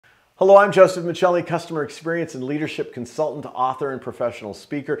Hello, I'm Joseph Michelli, customer experience and leadership consultant, author, and professional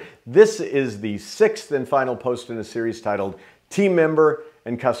speaker. This is the sixth and final post in a series titled Team Member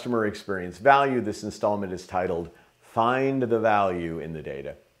and Customer Experience Value. This installment is titled Find the Value in the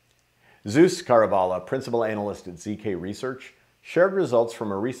Data. Zeus Caravala, principal analyst at ZK Research, shared results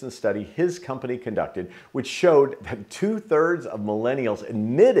from a recent study his company conducted, which showed that 2/3 of millennials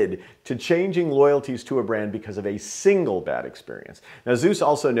admitted to changing loyalties to a brand because of a single bad experience. Now, Zeus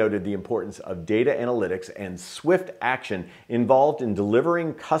also noted the importance of data analytics and swift action involved in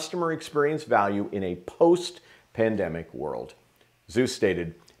delivering customer experience value in a post-pandemic world. Zeus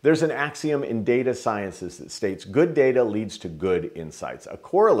stated, "There's an axiom in data sciences that states good data leads to good insights. A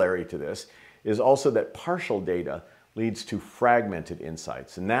corollary to this is also that partial data leads to fragmented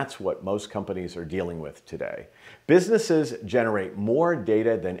insights, and that's what most companies are dealing with today. Businesses generate more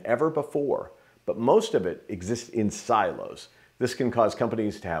data than ever before, but most of it exists in silos. This can cause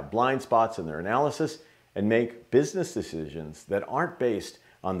companies to have blind spots in their analysis and make business decisions that aren't based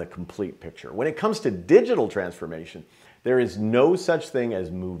on the complete picture. When it comes to digital transformation, there is no such thing as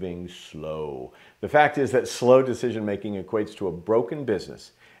moving slow. The fact is that slow decision-making equates to a broken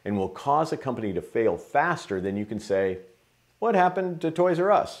business and will cause a company to fail faster than you can say, what happened to Toys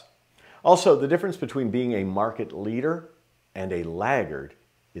R Us? Also, the difference between being a market leader and a laggard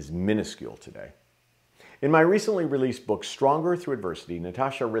is minuscule today." In my recently released book, Stronger Through Adversity,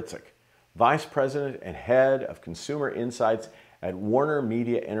 Natasha Ritzik, Vice President and Head of Consumer Insights at Warner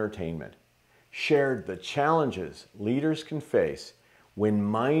Media Entertainment, shared the challenges leaders can face when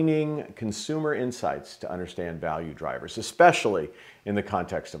mining consumer insights to understand value drivers, especially in the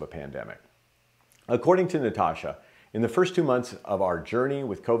context of a pandemic. According to Natasha, in the first 2 months of our journey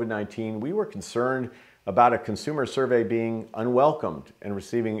with COVID-19, we were concerned about a consumer survey being unwelcomed and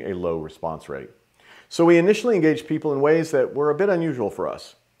receiving a low response rate. So we initially engaged people in ways that were a bit unusual for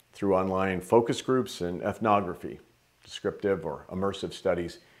us, through online focus groups and ethnography, descriptive or immersive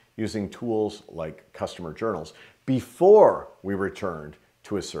studies, using tools like customer journals, before we returned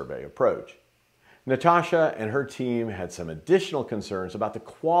to a survey approach. Natasha and her team had some additional concerns about the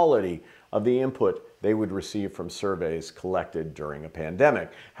quality of the input they would receive from surveys collected during a pandemic.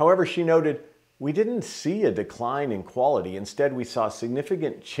 However, she noted, "We didn't see a decline in quality. Instead, we saw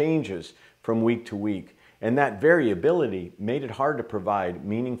significant changes from week to week, and that variability made it hard to provide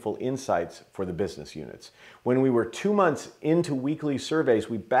meaningful insights for the business units. When we were 2 months into weekly surveys,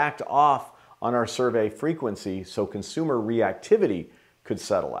 we backed off on our survey frequency so consumer reactivity could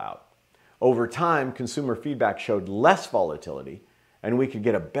settle out. Over time, consumer feedback showed less volatility, and we could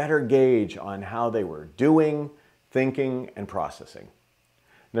get a better gauge on how they were doing, thinking, and processing."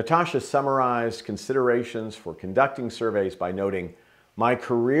 Natasha summarized considerations for conducting surveys by noting, "My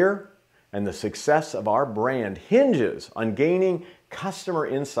career and the success of our brand hinges on gaining customer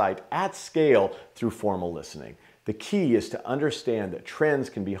insight at scale through formal listening. The key is to understand that trends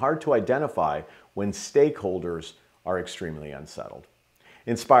can be hard to identify when stakeholders are extremely unsettled."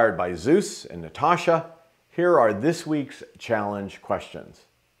 Inspired by Zeus and Natasha, here are this week's challenge questions.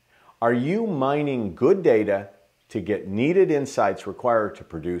 Are you mining good data to get needed insights required to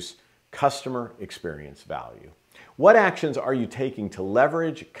produce customer experience value? What actions are you taking to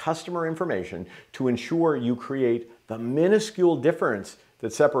leverage customer information to ensure you create the minuscule difference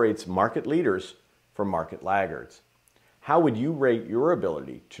that separates market leaders from market laggards? How would you rate your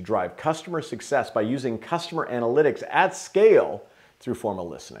ability to drive customer success by using customer analytics at scale through formal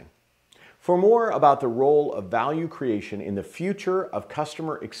listening? For more about the role of value creation in the future of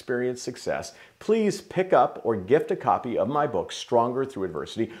customer experience success, please pick up or gift a copy of my book, Stronger Through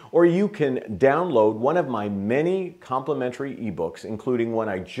Adversity, or you can download one of my many complimentary ebooks, including one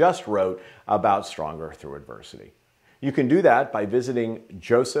I just wrote about Stronger Through Adversity. You can do that by visiting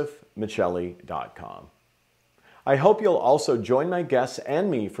josephmichelli.com. I hope you'll also join my guests and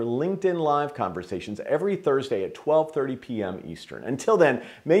me for LinkedIn Live conversations every Thursday at 12:30 p.m. Eastern. Until then,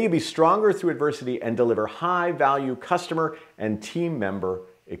 may you be stronger through adversity and deliver high-value customer and team member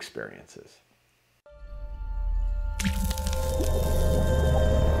experiences.